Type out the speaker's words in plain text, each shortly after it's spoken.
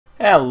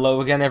Hello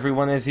again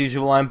everyone, as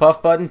usual I'm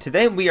BuffBud.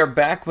 Today we are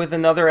back with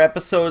another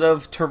episode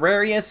of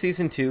Terraria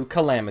Season 2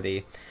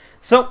 Calamity.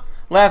 So,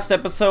 last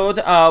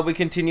episode we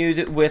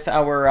continued with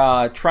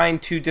our trying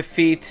to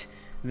defeat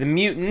the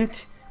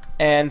Mutant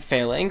and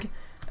failing.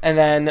 And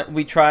then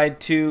we tried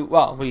to,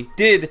 well, we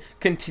did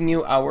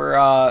continue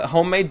our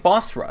homemade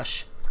boss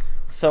rush.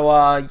 So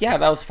yeah,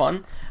 that was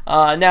fun.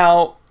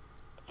 Now,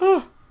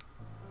 I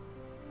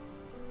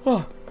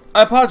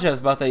apologize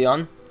about that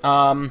yawn.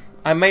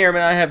 I may or may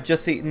not have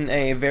just eaten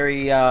a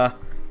very,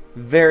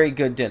 very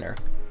good dinner.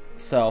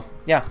 So,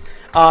 yeah.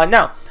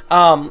 Now,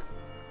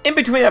 in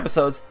between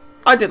episodes,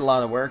 I did a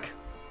lot of work.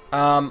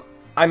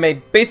 I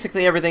made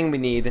basically everything we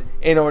need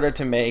in order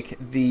to make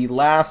the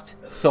last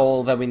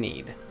soul that we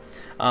need.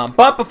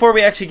 But before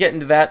we actually get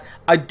into that,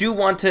 I do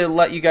want to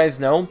let you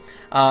guys know,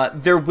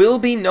 there will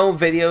be no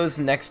videos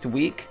next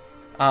week.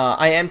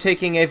 I am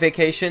taking a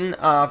vacation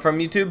from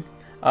YouTube,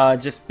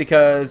 just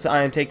because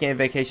I am taking a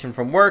vacation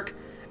from work.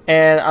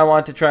 And I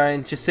want to try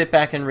and just sit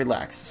back and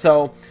relax.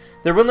 So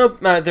there will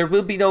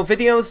be no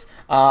videos.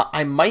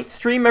 I might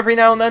stream every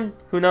now and then.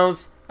 Who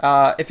knows?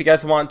 If you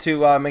guys want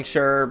to make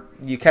sure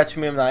you catch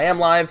me when I am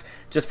live,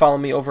 just follow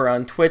me over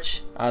on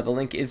Twitch. The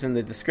link is in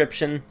the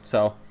description.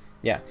 So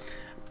yeah.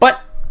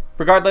 But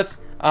regardless,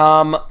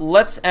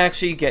 let's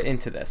actually get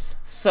into this.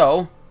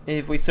 So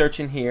if we search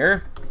in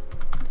here,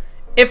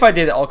 if I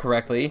did it all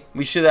correctly,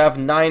 we should have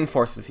 9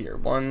 forces here.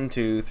 1,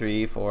 2,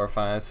 3, 4,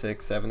 5,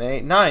 6, 7,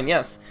 8, 9.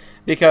 Yes.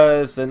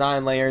 Because the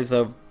 9 layers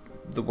of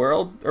the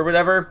world, or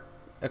whatever,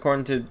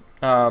 according to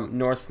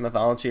Norse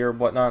mythology or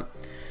whatnot.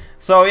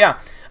 So yeah,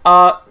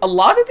 a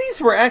lot of these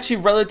were actually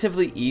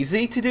relatively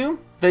easy to do.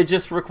 They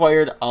just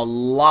required a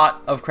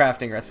lot of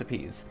crafting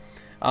recipes.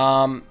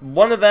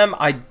 One of them,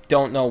 I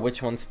don't know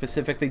which one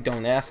specifically,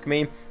 don't ask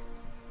me.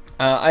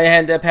 I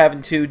ended up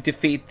having to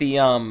defeat the,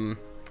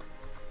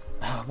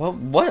 what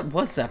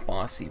was that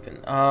boss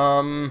even?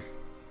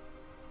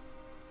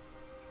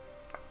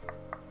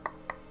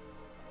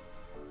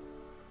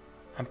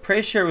 I'm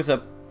pretty sure it was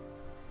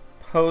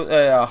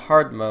a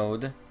hard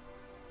mode.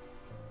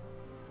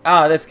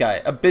 Ah, this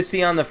guy,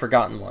 Abyssion the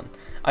Forgotten One.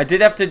 I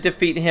did have to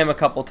defeat him a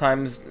couple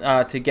times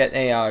to get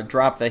a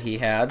drop that he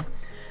had.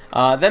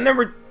 Then there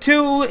were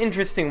 2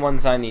 interesting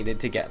ones I needed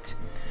to get.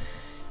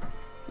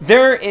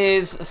 There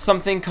is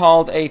something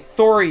called a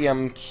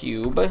thorium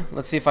cube.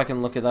 Let's see if I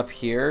can look it up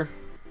here.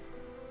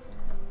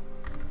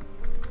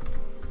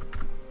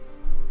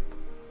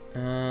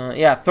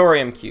 Yeah,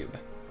 thorium cube.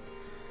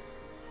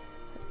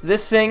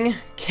 This thing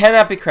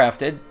cannot be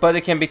crafted, but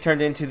it can be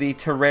turned into the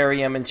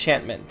terrarium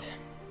enchantment.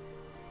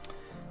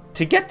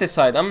 To get this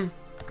item,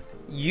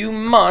 you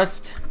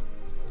must...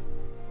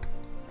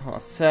 hold on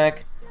a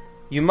sec.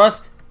 You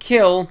must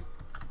kill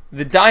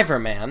the diver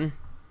man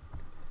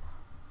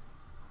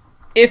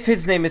if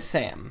his name is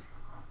Sam.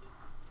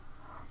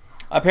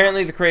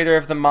 Apparently the creator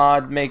of the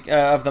mod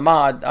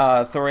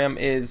thorium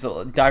is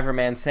Diver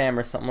Man Sam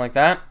or something like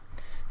that.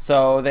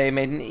 So they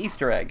made an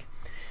Easter egg.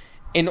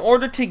 In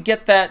order to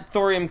get that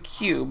thorium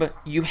cube,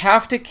 you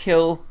have to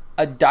kill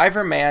a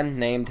diver man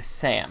named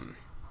Sam.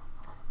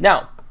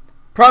 Now,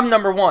 problem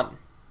number 1.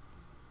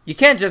 You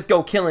can't just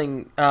go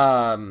killing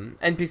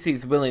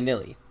NPCs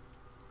willy-nilly.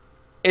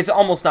 It's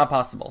almost not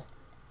possible.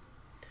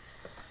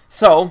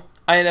 So,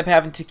 I ended up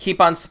having to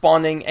keep on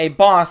spawning a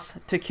boss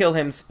to kill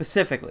him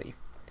specifically.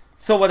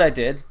 So what I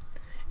did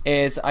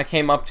is I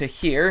came up to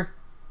here,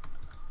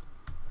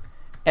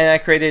 and I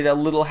created a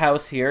little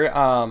house here.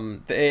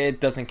 It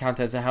doesn't count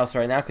as a house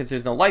right now because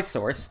there's no light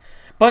source.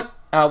 But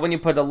when you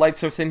put a light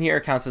source in here,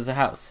 it counts as a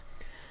house.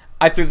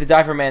 I threw the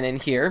diver man in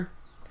here,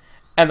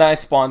 and then I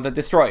spawned the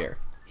destroyer.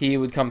 He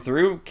would come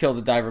through, kill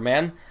the diver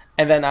man,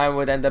 and then I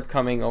would end up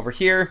coming over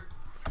here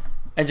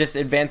and just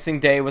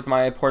advancing day with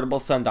my portable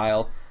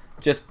sundial,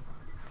 just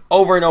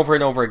over and over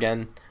and over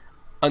again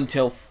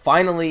until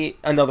finally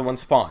another one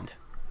spawned.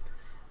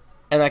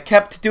 And I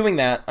kept doing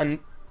that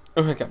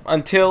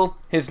until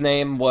his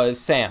name was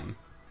Sam.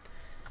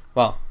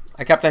 Well,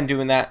 I kept on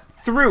doing that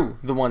through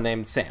the one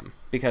named Sam,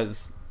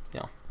 because, you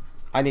know,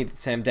 I needed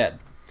Sam dead.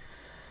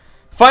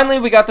 Finally,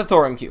 we got the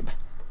thorium cube.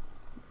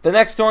 The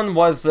next one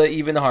was the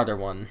even harder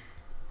one.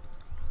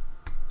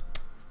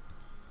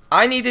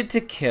 I needed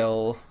to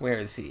kill... where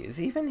is he? Is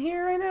he even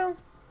here right now?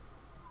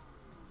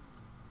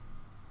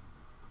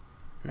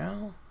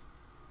 No?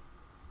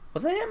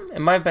 Was it him? It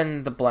might have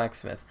been the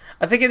blacksmith.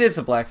 I think it is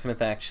the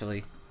blacksmith,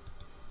 actually.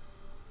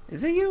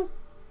 Is it you?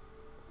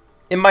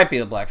 It might be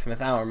the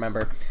blacksmith. I don't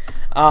remember.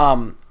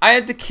 I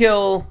had to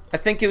kill, I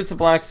think it was the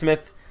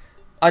blacksmith,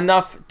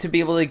 enough to be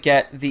able to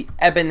get the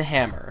ebon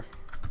hammer.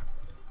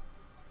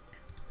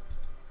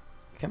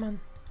 Come on.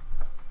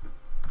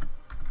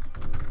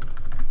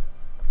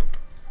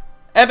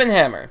 Ebon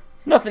hammer.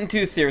 Nothing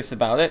too serious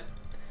about it.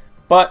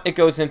 But it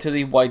goes into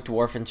the white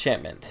dwarf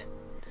enchantment.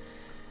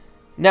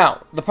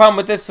 Now, the problem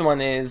with this one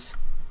is...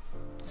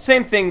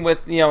 same thing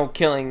with, you know,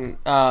 killing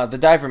the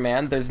diver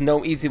man. There's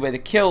no easy way to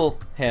kill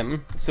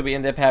him, so we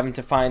end up having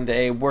to find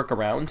a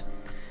workaround.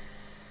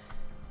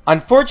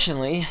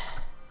 Unfortunately,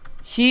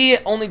 he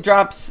only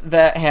drops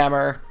that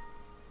hammer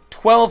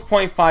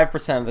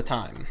 12.5% of the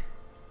time.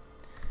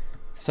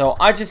 So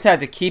I just had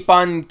to keep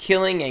on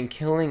killing and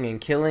killing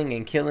and killing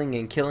and killing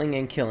and killing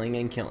and killing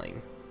and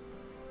killing.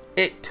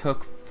 It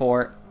took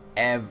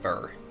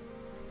forever.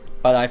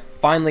 But I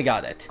finally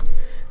got it.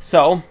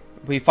 So,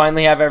 we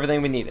finally have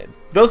everything we needed.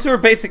 Those were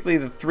basically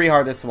the 3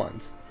 hardest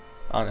ones,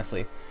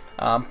 honestly.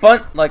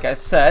 But, like I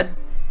said,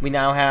 we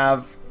now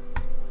have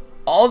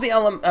all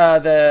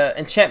the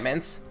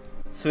enchantments,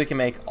 so we can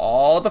make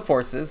all the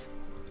forces.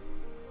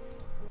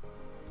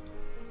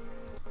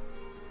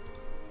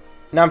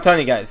 Now, I'm telling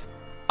you guys,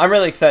 I'm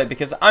really excited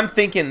because I'm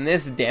thinking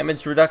this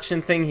damage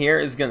reduction thing here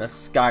is going to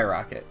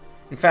skyrocket.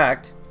 In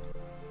fact,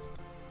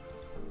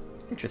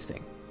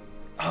 interesting.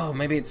 Oh,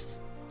 maybe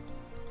it's...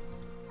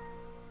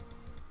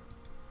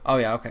 Oh,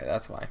 yeah, okay,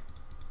 that's why.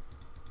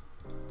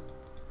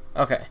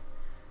 Okay.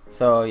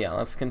 So, yeah,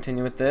 let's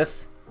continue with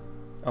this.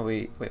 Oh,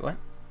 wait, what?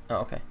 Oh,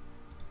 okay.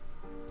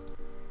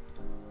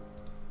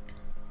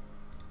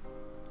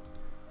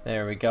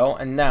 There we go.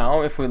 And now,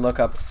 if we look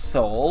up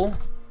soul...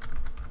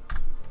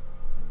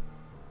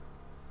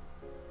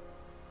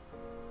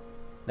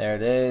 There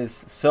it is.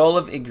 Soul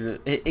of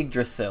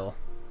Yggdrasil.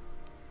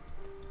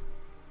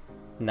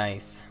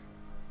 Nice.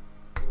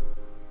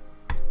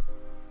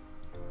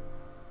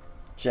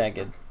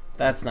 Jagged.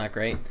 That's not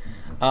great.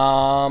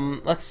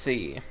 Let's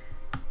see.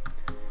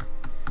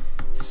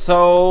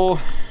 So,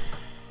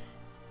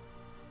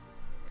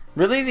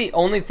 really the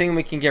only thing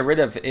we can get rid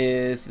of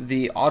is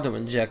the auto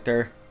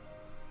injector.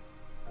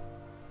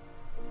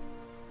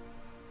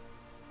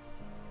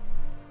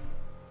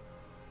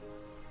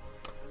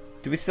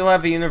 Do we still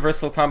have a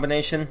universal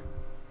combination?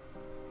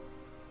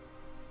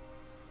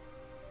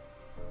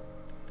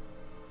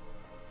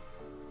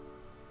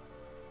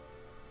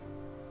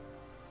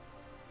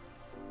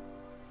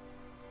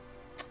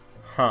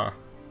 Huh.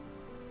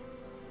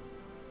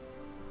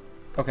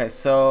 Okay,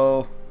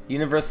 so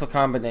universal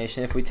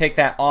combination. If we take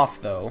that off,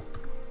 though,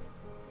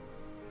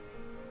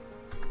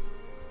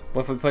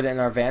 what if we put it in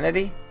our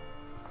vanity?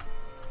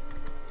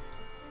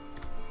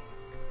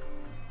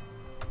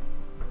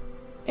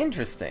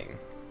 Interesting.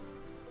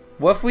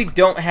 What if we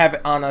don't have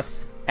it on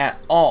us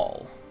at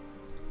all?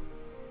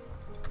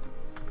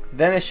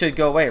 Then it should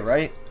go away,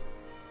 right?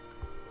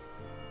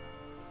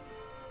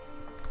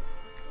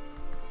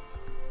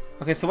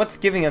 Okay, so what's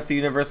giving us the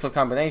universal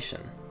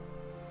combination?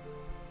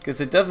 Because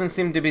it doesn't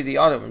seem to be the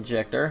auto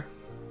injector.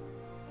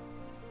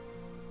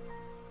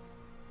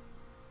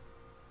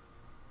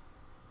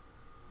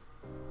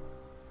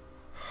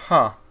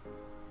 Huh.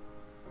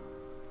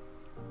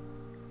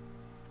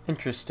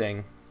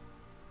 Interesting.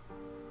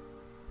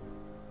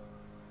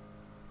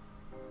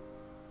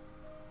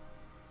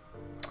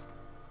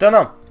 Don't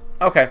know.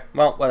 Okay,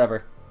 well,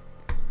 whatever.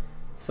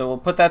 So we'll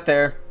put that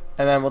there,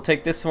 and then we'll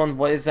take this one.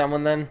 What is that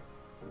one then?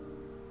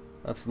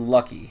 That's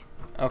Lucky.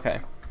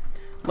 Okay.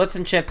 Let's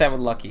enchant that with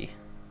Lucky.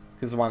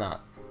 Because why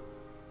not?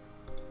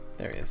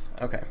 There he is.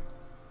 Okay.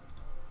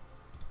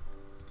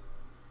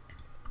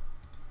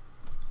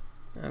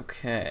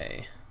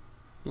 Okay.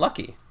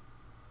 Lucky.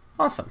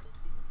 Awesome.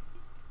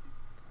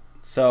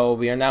 So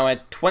we are now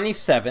at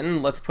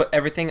 27. Let's put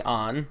everything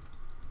on.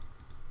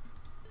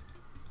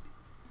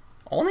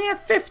 Only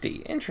at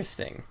 50.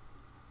 Interesting.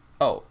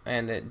 Oh,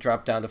 and it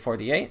dropped down to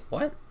 48.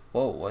 What?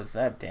 Whoa, was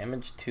that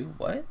damage to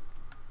what?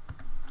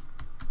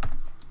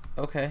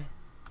 Okay.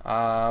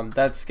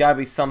 That's gotta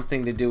be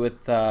something to do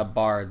with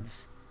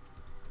bards.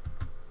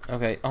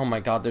 Okay. Oh my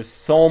god, there's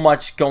so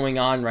much going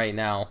on right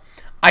now.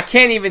 I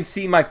can't even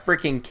see my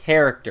freaking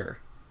character.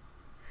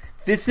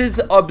 This is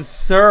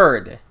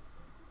absurd.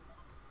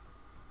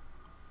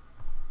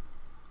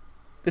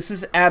 This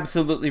is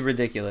absolutely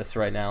ridiculous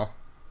right now.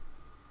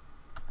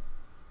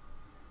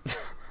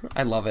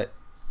 I love it.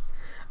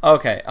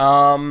 Okay,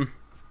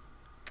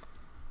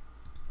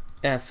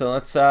 yeah, so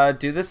let's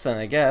do this then,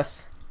 I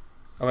guess.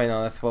 Oh wait,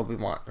 no, that's what we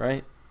want,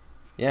 right?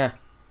 Yeah.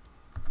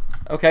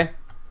 Okay.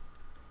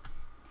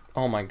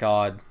 Oh my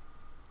god.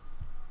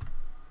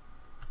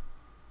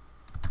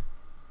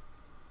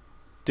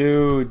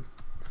 Dude.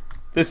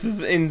 This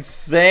is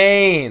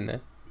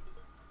insane.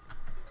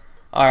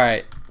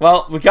 Alright.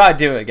 Well, we gotta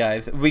do it,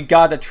 guys. We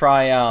gotta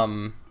try,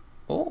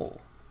 oh.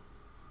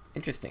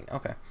 Interesting,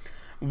 okay.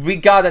 We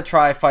gotta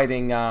try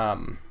fighting,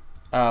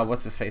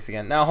 what's his face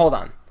again? Now, hold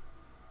on.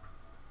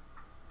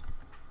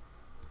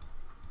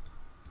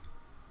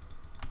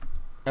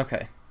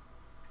 Okay.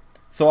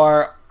 So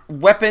our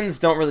weapons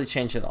don't really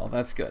change at all.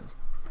 That's good.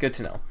 Good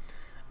to know.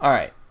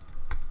 Alright.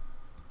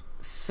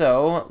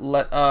 So,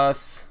 let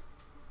us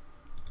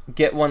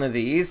get one of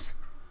these.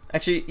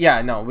 Actually,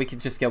 yeah, no, we could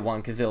just get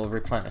one because it'll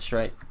replenish,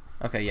 right?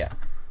 Okay, yeah.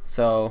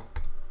 So,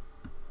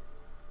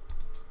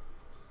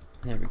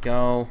 there we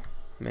go.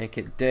 Make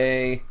it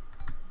day.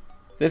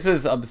 This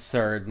is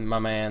absurd, my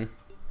man.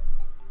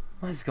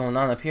 What is going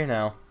on up here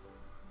now?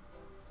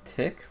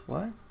 Tick?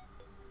 What?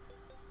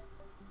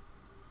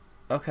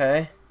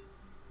 Okay.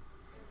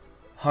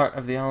 Heart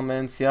of the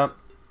elements, yep.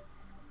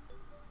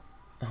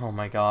 Oh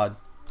my god.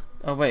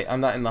 Oh wait, I'm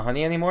not in the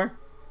honey anymore?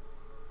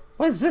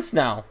 What is this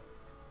now?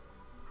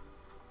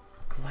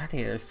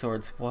 Gladiator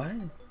swords, what?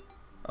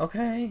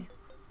 Okay.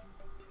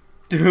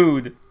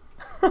 Dude.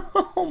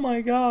 Oh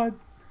my god.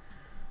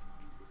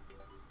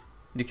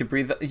 You can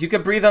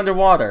breathe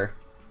underwater.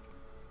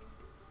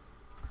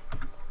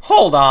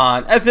 Hold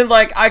on. As in,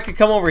 like, I could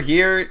come over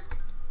here.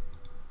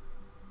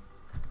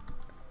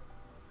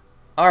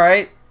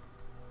 Alright.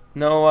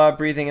 No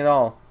breathing at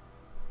all.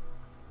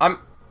 I'm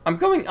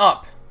going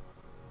up.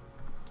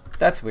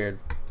 That's weird.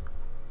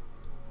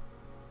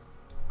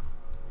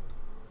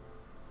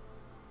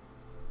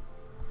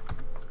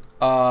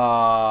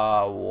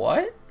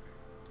 What?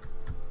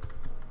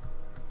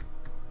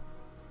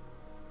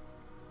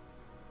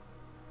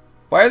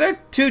 Why are there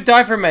two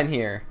diver men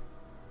here?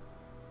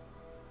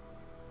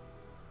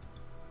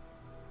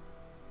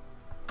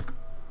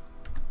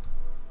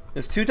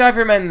 There's two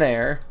diver men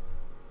there.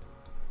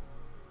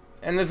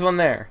 And there's one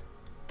there.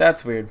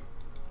 That's weird.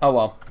 Oh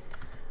well.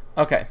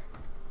 Okay.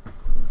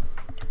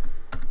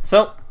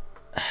 So.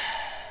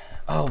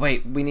 Oh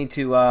wait, we need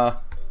to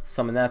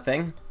summon that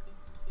thing.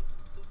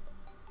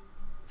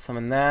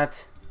 Summon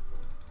that.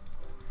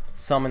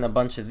 Summon a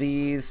bunch of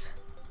these.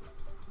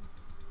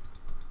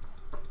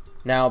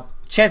 Now,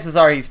 chances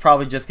are he's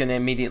probably just going to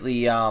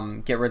immediately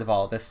get rid of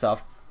all of this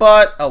stuff.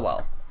 But, oh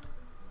well.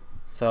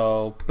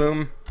 So,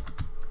 boom.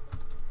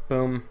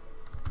 Boom.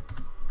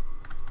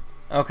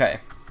 Okay.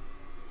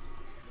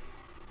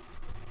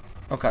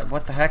 Okay,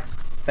 what the heck?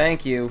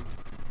 Thank you.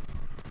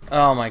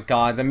 Oh my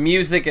god, the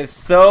music is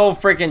so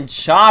freaking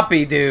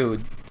choppy,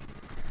 dude.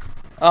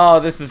 Oh,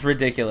 this is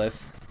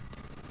ridiculous.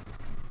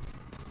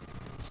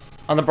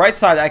 On the bright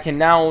side, I can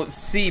now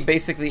see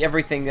basically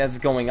everything that's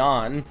going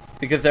on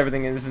because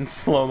everything is in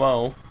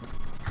slow-mo.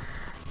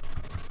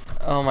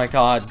 Oh my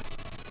god.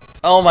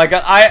 Oh my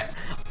god.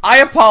 I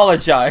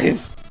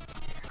apologize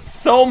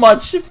so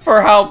much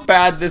for how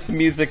bad this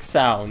music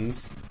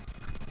sounds.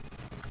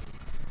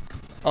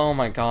 Oh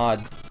my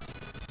god.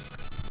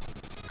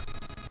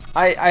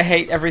 I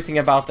hate everything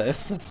about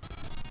this.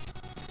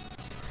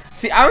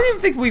 See, I don't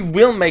even think we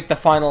will make the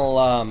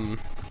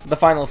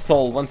final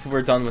soul once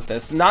we're done with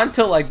this. Not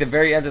until like the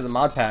very end of the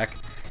mod pack,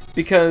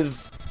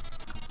 because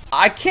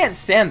I can't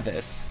stand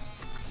this.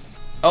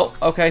 Oh,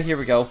 okay, here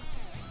we go.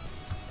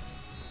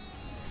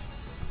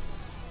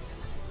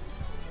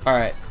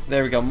 Alright,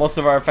 there we go. Most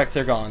of our effects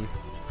are gone.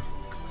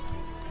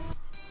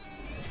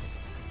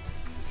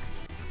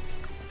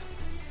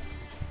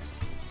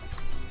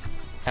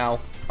 Ow.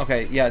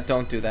 Okay, yeah,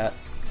 don't do that.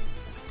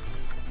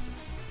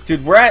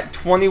 Dude, we're at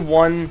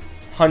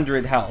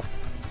 2100 health.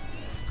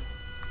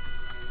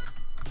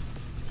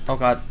 Oh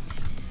god.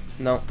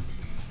 No.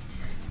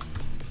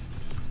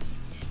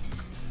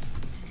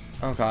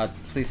 Oh god,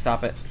 please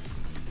stop it.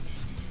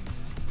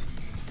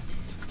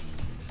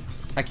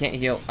 I can't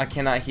heal. I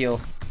cannot heal.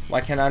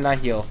 Why can I not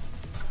heal?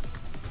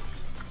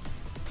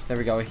 There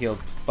we go, I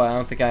healed. But I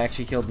don't think I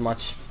actually healed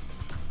much.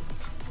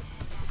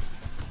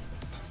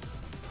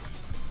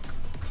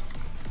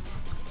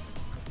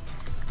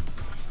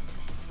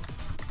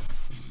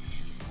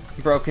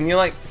 Bro, can you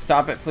like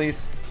stop it,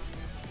 please?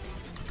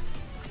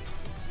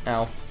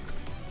 Ow.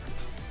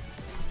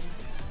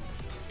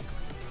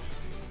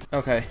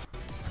 Okay.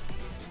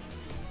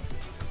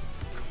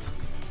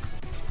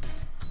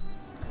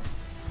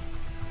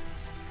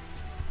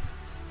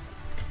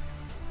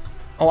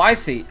 Oh, I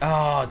see.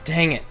 Oh,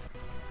 dang it.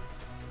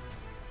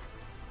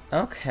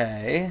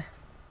 Okay.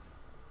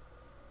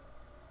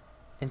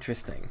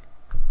 Interesting.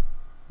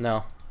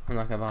 No, I'm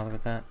not gonna bother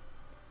with that.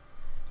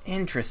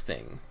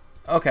 Interesting.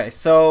 Okay,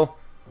 so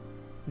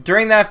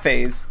during that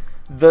phase,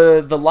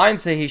 the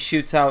lines that he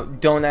shoots out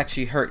don't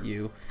actually hurt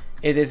you.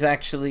 It is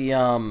actually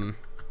the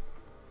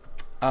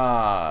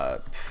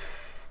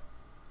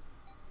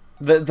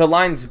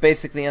lines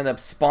basically end up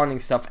spawning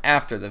stuff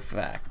after the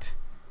fact.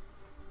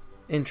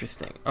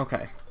 Interesting.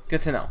 Okay,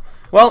 good to know.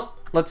 Well,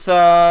 let's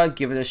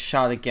give it a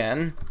shot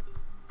again.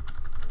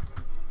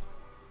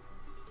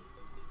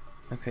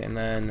 Okay, and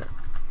then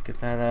get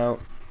that out.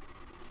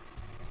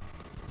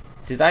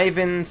 Did I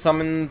even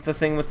summon the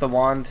thing with the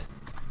wand?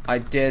 I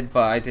did,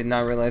 but I did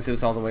not realize it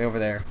was all the way over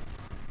there.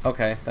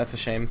 Okay, that's a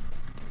shame.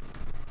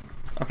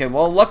 Okay,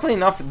 well, luckily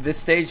enough, this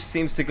stage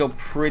seems to go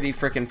pretty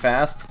freaking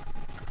fast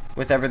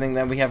with everything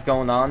that we have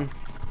going on.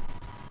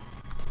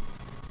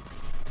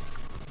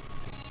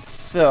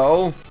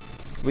 So,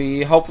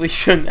 we hopefully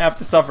shouldn't have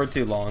to suffer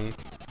too long.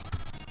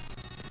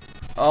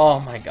 Oh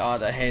my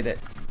god, I hate it.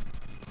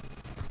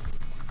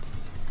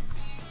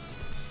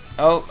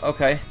 Oh,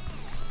 okay.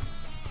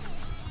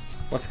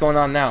 What's going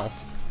on now?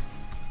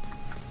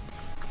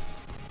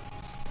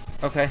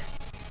 Okay.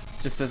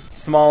 Just a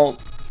small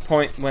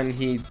point when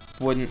he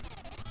wouldn't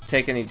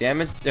take any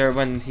damage, or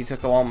when he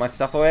took all my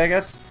stuff away, I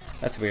guess?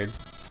 That's weird.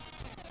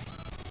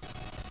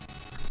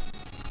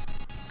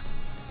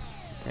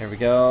 There we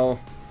go.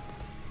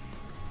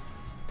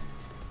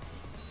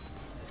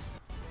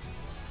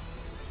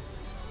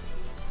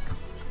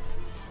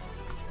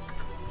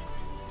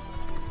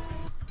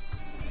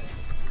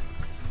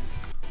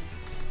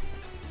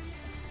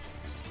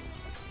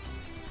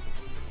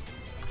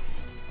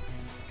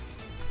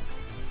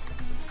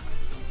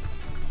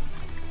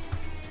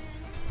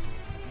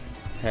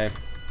 Okay.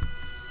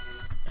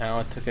 Ow,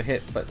 I took a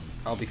hit, but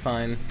I'll be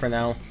fine for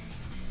now.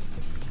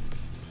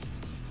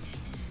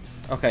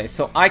 Okay,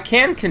 so I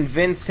can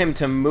convince him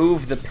to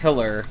move the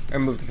pillar, or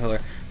move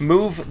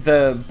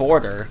the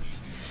border.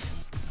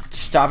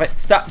 Stop it,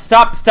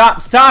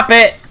 stop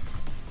it!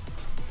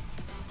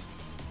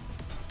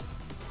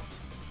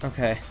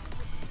 Okay.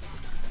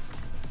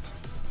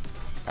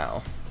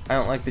 Ow. I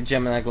don't like the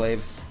Gemini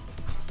glaives.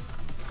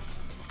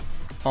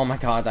 Oh my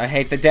god, I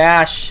hate the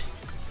dash!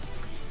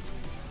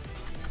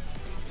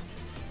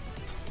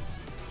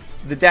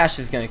 The dash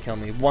is gonna kill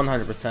me,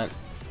 100%.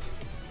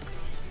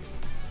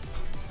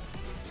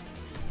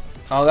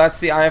 Oh, that's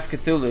the Eye of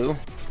Cthulhu.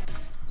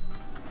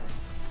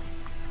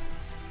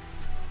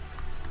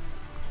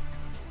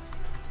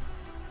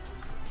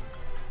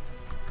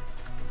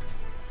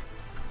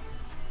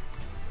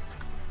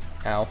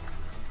 Ow.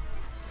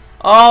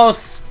 Oh,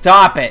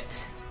 stop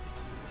it!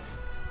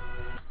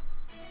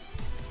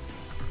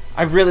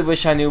 I really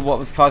wish I knew what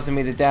was causing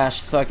me to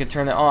dash so I could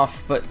turn it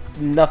off, but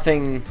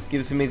nothing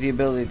gives me the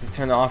ability to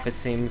turn it off, it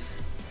seems.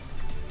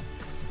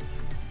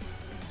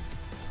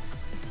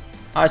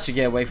 I should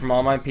get away from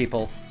all my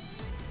people.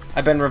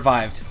 I've been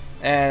revived,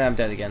 and I'm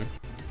dead again.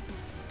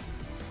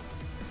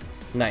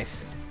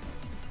 Nice.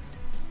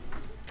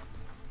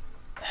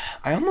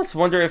 I almost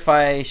wonder if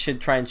I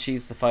should try and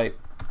cheese the fight.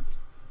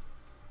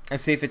 And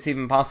see if it's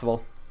even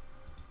possible.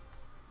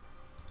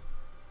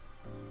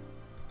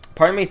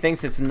 Part of me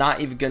thinks it's not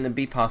even going to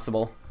be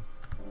possible.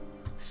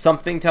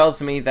 Something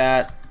tells me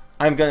that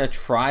I'm going to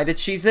try to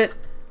cheese it,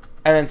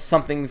 and then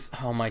something's...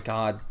 Oh my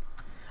god.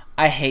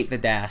 I hate the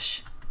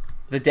dash.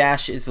 The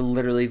dash is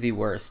literally the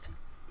worst.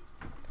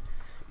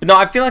 But no,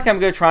 I feel like I'm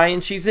going to try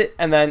and cheese it,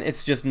 and then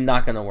it's just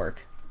not going to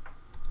work.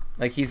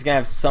 Like, he's going to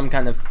have some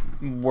kind of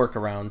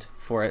workaround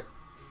for it.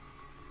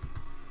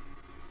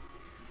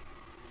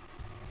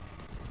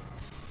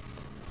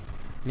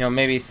 You know,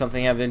 maybe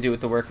something having to do with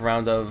the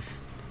workaround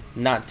of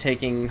not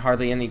taking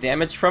hardly any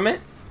damage from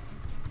it?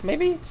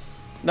 Maybe?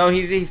 No,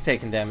 he's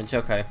taking damage,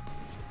 okay.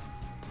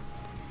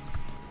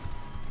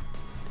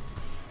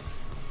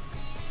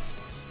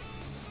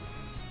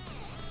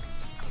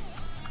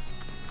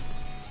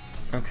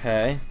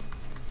 Okay.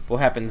 What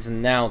happens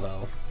now,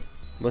 though?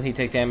 Will he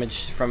take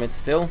damage from it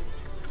still?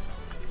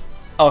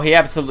 Oh, he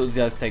absolutely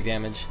does take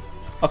damage.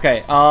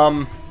 Okay,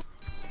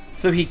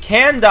 so he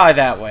can die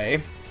that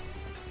way.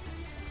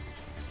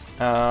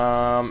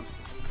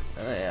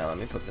 Yeah, let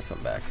me put this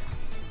one back.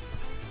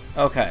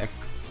 Okay.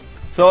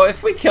 So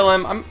if we kill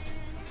him,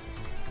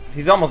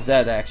 he's almost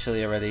dead,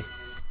 actually, already.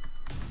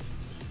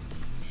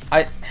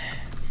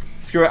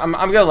 Screw it, I'm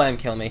gonna let him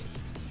kill me.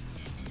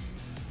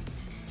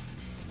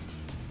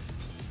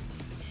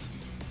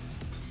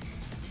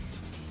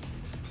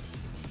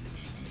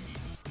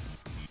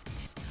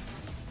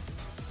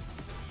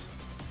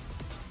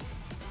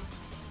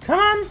 Come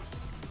on!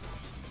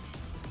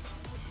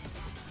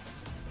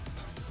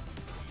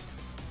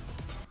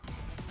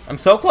 I'm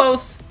so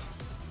close!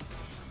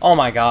 Oh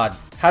my god.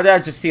 How did I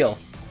just heal?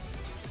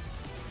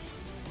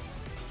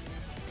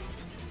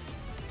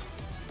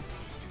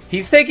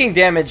 He's taking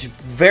damage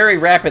very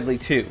rapidly,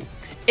 too.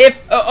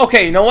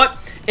 Okay, you know what?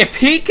 If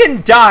he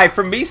can die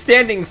from me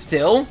standing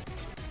still,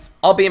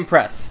 I'll be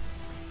impressed.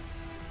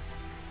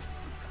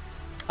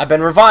 I've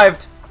been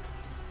revived.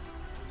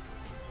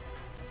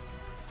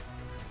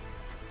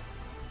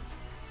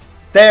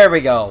 There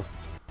we go.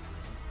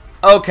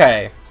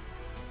 Okay.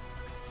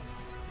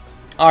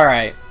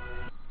 Alright.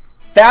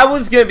 That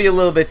was gonna be a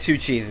little bit too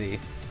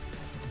cheesy.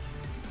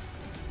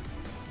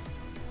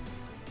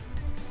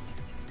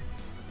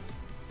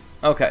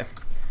 Okay.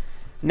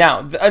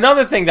 Now,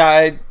 another thing that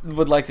I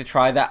would like to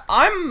try that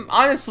I'm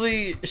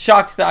honestly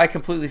shocked that I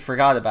completely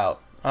forgot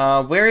about.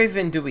 Where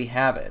even do we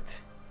have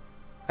it?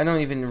 I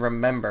don't even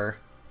remember.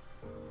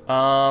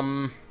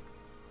 Oh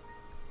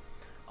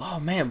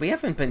man, we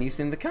haven't been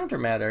using the counter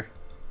matter.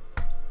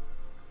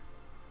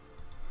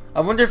 I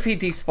wonder if he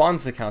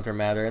despawns the counter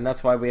matter, and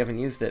that's why we haven't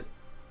used it.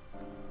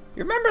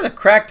 You remember the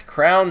cracked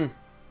crown?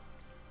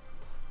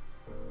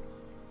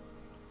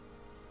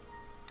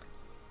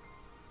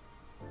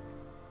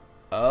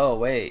 Oh,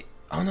 wait.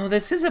 Oh, no,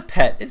 this is a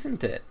pet,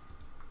 isn't it?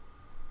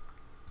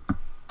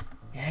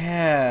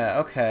 Yeah,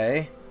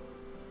 okay.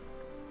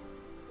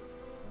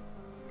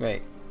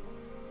 Wait.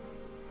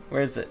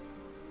 Where is it?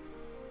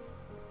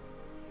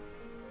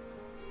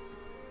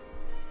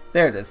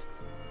 There it is.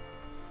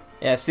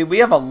 Yeah, see, we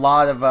have a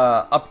lot of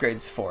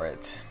upgrades for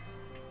it.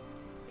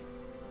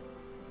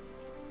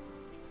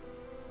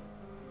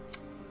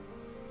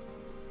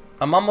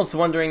 I'm almost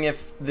wondering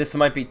if this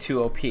might be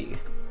too OP.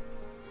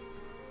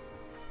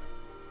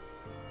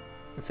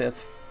 Let's say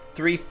that's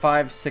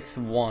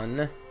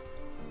 3561.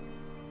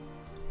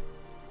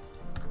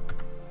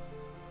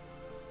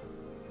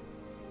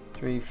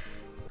 Three,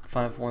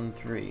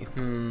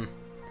 513.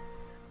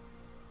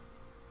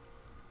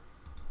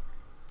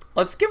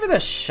 Let's give it a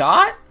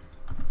shot.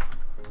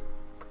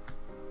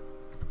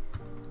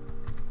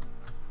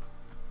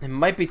 It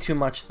might be too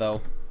much,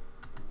 though.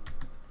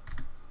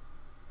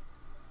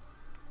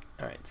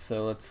 Alright,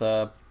 so let's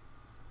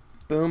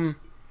Boom.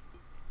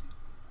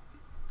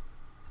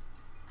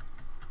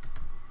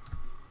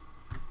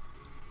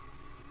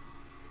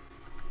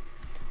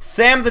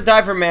 Sam the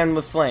Diver Man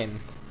was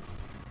slain.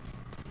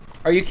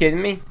 Are you kidding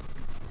me?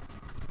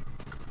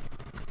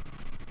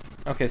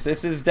 Okay, so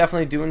this is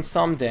definitely doing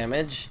some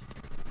damage.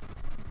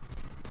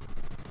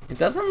 It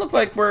doesn't look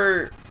like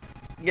we're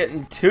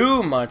getting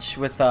too much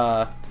with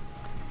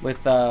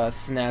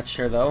Snatch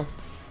here, though.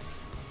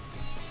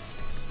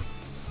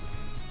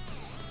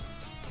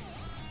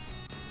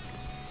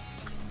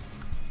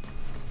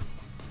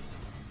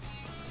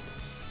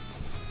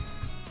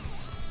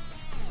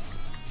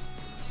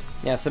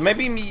 Yeah, so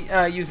maybe me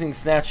using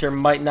Snatcher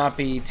might not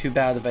be too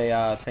bad of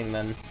a thing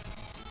then.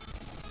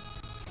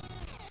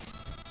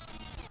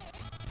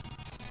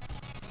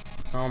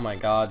 Oh my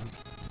god.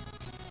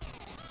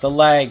 The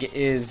lag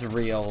is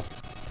real.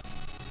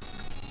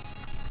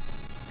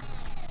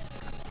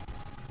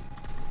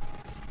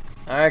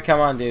 Alright, come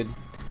on, dude.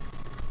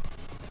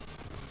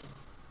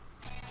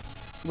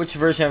 Which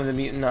version of the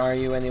mutant are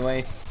you,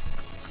 anyway?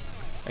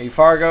 Are you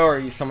Fargo, or are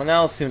you someone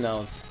else? Who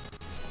knows?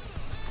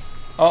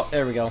 Oh,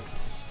 there we go.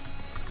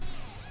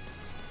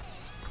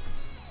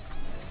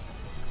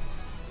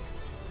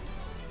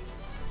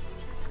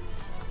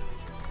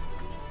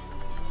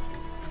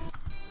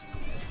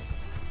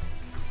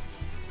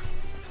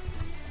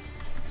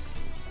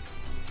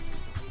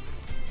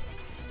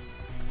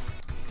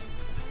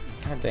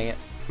 God dang it.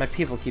 My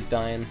people keep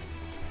dying.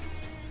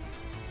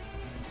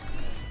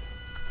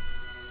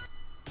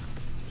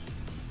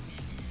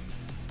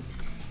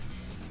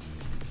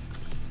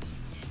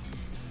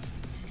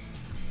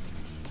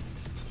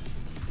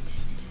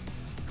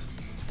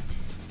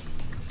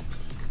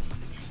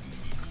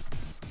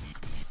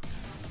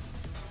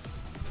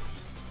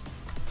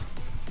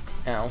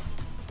 Ow.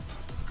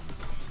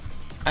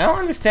 I don't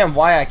understand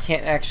why I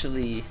can't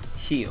actually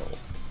heal.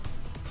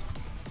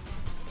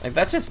 Like,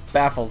 that just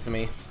baffles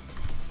me.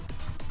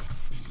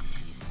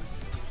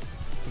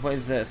 What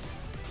is this?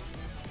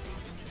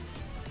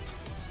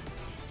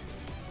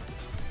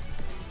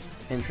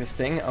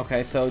 Interesting.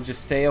 Okay, so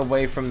just stay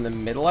away from the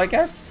middle, I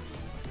guess?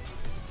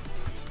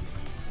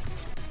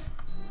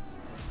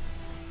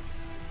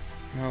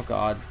 Oh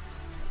god.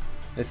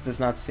 This does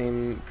not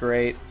seem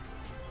great.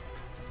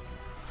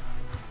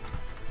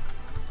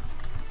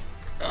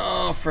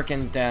 Oh,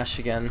 frickin' dash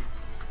again.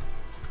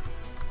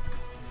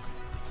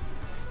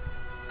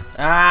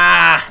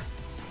 Ah!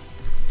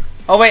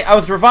 Oh wait, I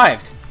was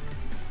revived!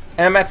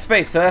 And I'm at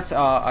space, so that's...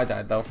 I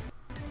died, though.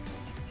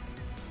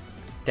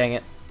 Dang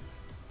it.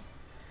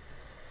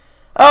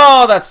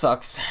 Oh, that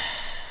sucks.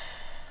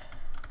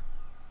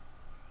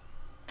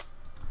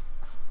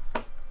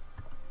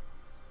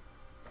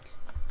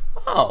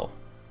 Oh.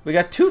 We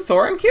got 2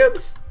 thorium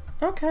cubes?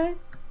 Okay.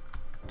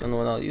 Don't know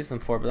what I'll use them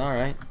for, but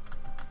alright.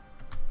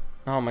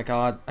 Oh my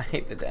god, I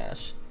hate the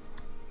dash.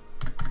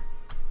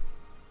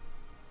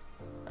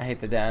 I hate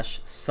the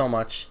dash so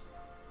much.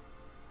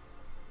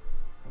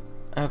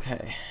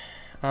 Okay.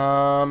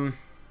 That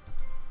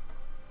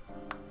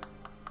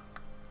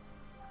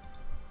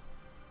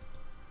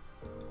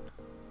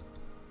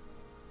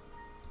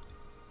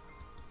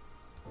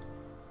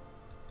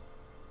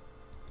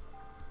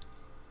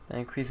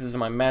increases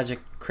my magic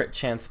crit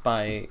chance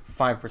by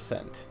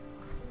 5%.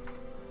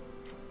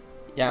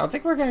 Yeah, I don't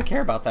think we're gonna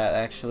care about that,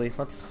 actually.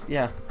 Let's,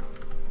 yeah.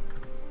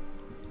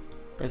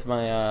 Where's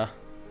my,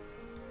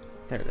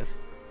 there it is.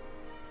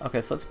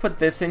 Okay, so let's put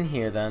this in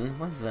here, then.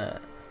 What is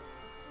that?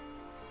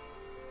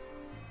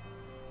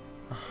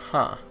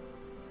 Huh.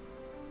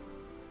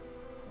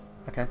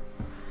 Okay.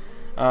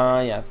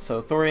 Yeah,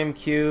 so thorium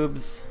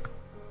cubes.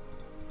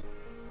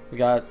 We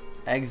got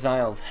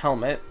Exile's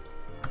helmet.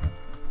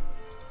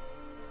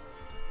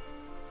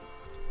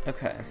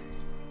 Okay.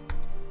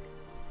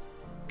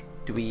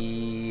 Do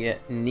we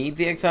need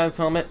the Exile's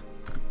helmet?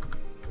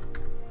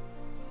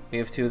 We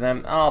have 2 of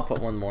them. I'll put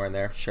 1 more in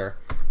there, sure.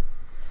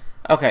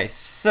 Okay,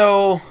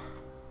 so...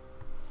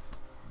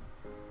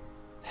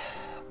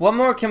 what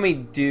more can we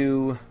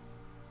do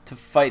to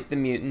fight the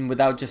mutant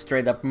without just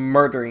straight up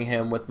murdering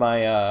him with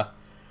my,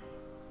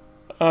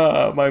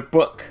 my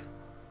book?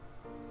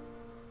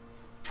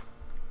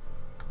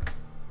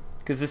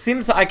 Because it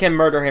seems I can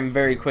murder him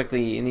very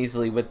quickly and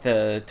easily with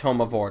the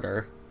Tome of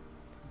Order.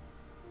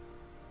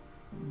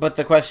 But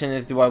the question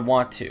is, do I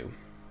want to?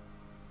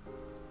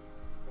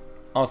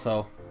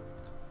 Also,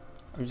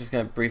 I'm just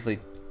going to briefly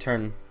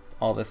turn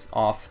all this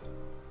off.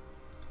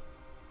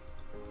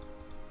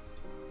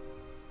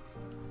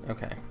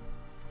 Okay.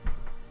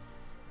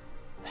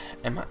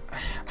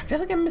 I feel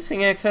like I'm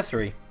missing an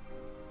accessory.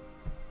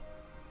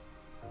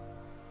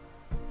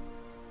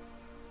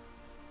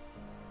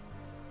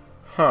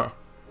 Huh.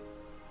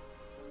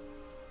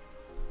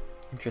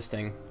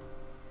 Interesting.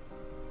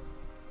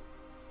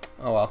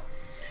 Oh well.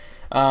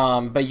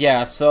 But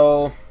yeah,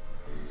 so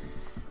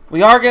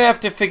we are gonna have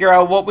to figure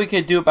out what we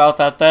could do about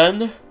that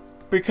then,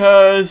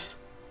 because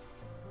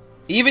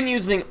even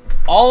using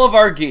all of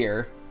our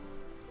gear,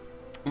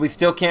 we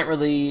still can't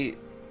really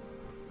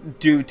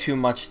do too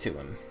much to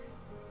him.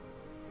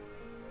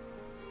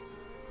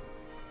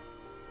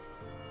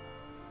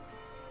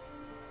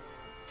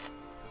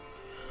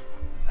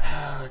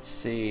 Let's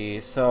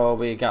see. So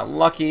we got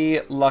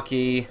lucky,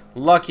 lucky,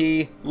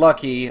 lucky,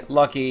 lucky,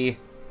 lucky,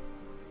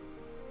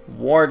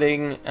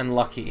 warding, and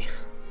lucky.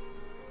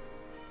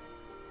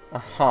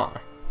 Uh-huh.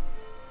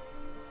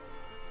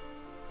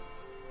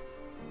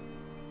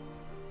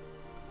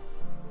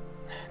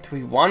 Do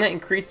we want to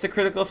increase the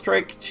critical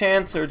strike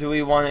chance, or do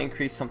we want to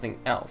increase something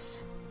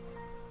else?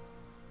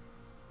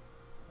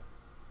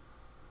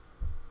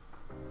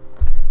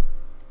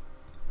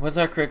 What's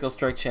our critical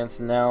strike chance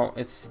now?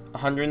 It's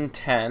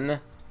 110.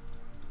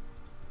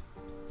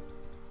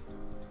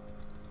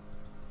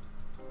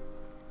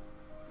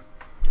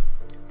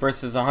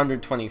 Versus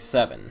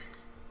 127.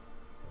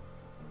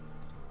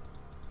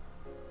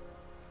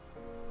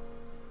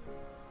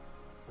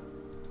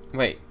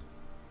 Wait.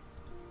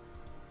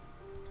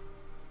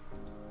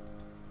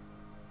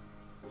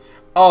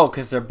 Oh,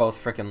 because they're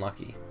both freaking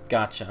lucky.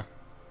 Gotcha.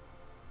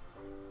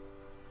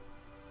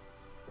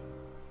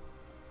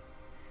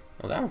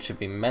 Well, that one should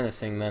be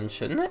menacing then,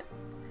 shouldn't it?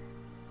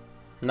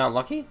 Not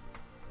lucky?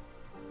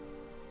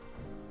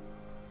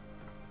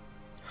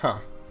 Huh.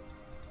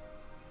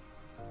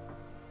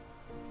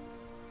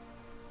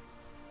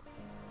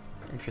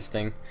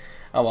 Interesting.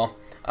 Oh well.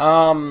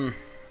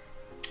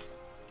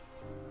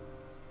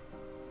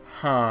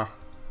 Huh.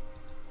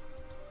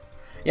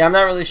 Yeah, I'm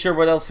not really sure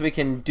what else we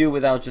can do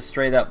without just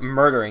straight up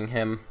murdering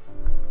him.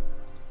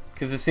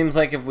 Because it seems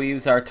like if we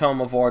use our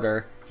Tome of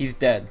Order, he's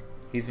dead.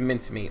 He's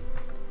mincemeat.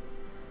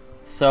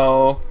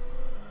 So,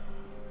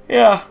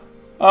 yeah.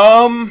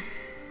 I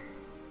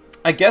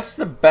guess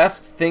the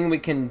best thing we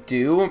can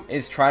do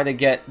is try to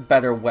get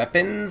better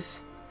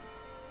weapons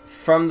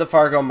from the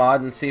Fargo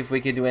mod and see if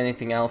we could do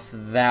anything else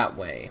that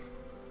way.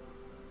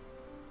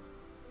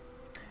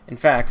 In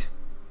fact,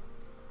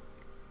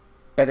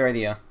 better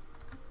idea.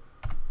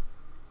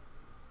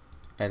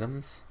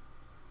 Items.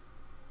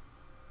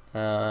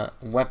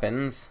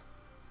 Weapons.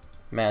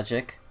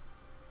 Magic.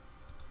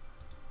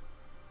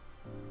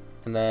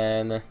 And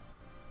then,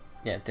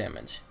 yeah,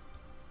 damage.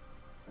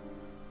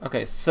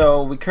 Okay,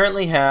 so we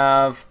currently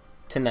have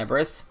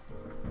Tenebris.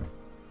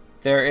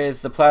 There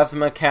is the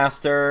Plasma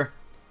Caster,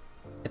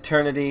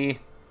 Eternity,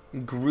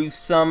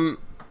 Gruesome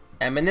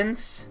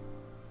Eminence,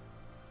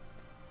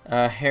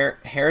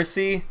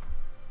 Heresy,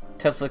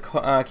 Tesla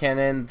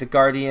Cannon, The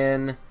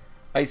Guardian,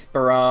 Ice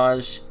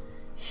Barrage,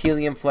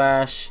 Helium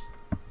Flash,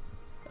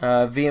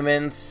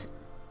 Vehemence.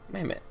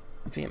 Wait a minute,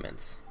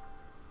 Vehemence.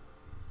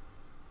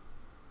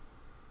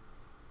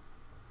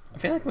 I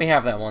feel like we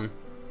have that one.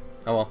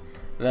 Oh well.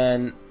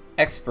 Then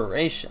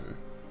Expiration.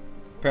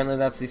 Apparently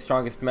that's the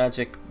strongest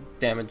magic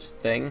damage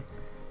thing.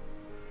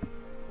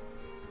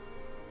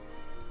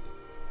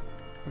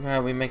 How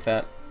do we make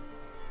that?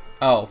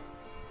 Oh.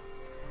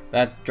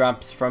 That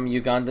drops from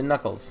Ugandan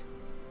Knuckles.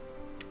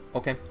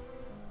 Okay.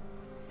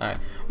 Alright.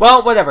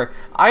 Well, whatever.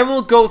 I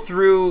will go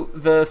through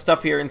the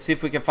stuff here and see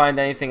if we can find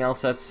anything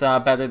else that's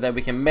better that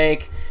we can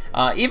make.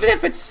 Even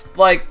if it's,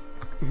 like,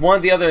 one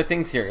of the other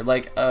things here.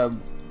 Like,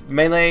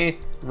 melee,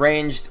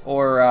 ranged,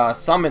 or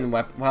summon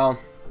weapon. Well,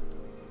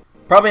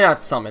 probably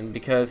not summon,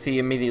 because he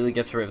immediately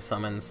gets rid of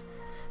summons.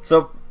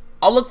 So,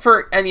 I'll look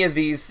for any of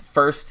these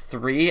first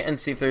three and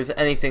see if there's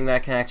anything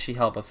that can actually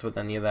help us with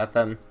any of that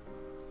then.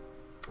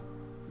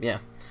 Yeah.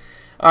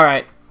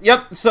 Alright.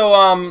 Yep, so,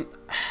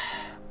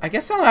 I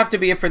guess that'll have to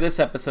be it for this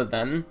episode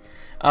then.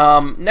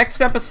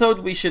 Next episode,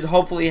 we should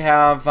hopefully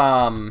have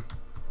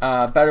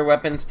better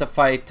weapons to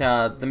fight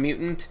the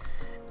mutant,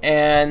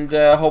 and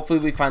hopefully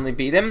we finally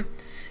beat him.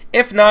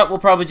 If not, we'll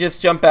probably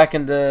just jump back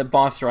into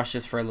boss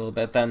rushes for a little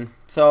bit then.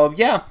 So,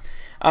 yeah.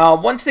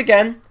 Once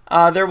again,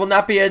 there will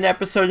not be an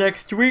episode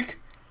next week.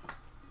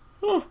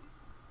 Oh,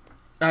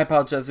 I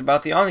apologize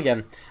about the yawn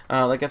again.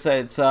 Like I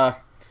said, it's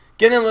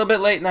getting a little bit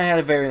late and I had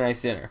a very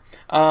nice dinner.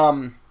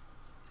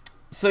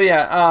 So,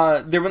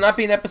 yeah, there will not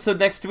be an episode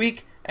next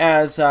week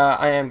as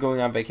I am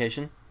going on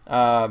vacation.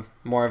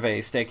 More of a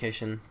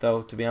staycation,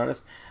 though, to be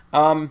honest.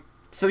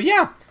 So,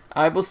 yeah,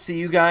 I will see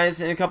you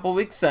guys in a couple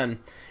weeks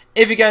then.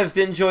 If you guys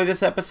did enjoy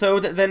this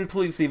episode, then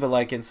please leave a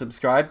like and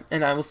subscribe,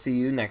 and I will see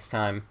you next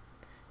time.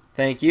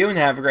 Thank you, and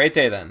have a great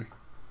day then.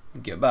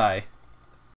 Goodbye.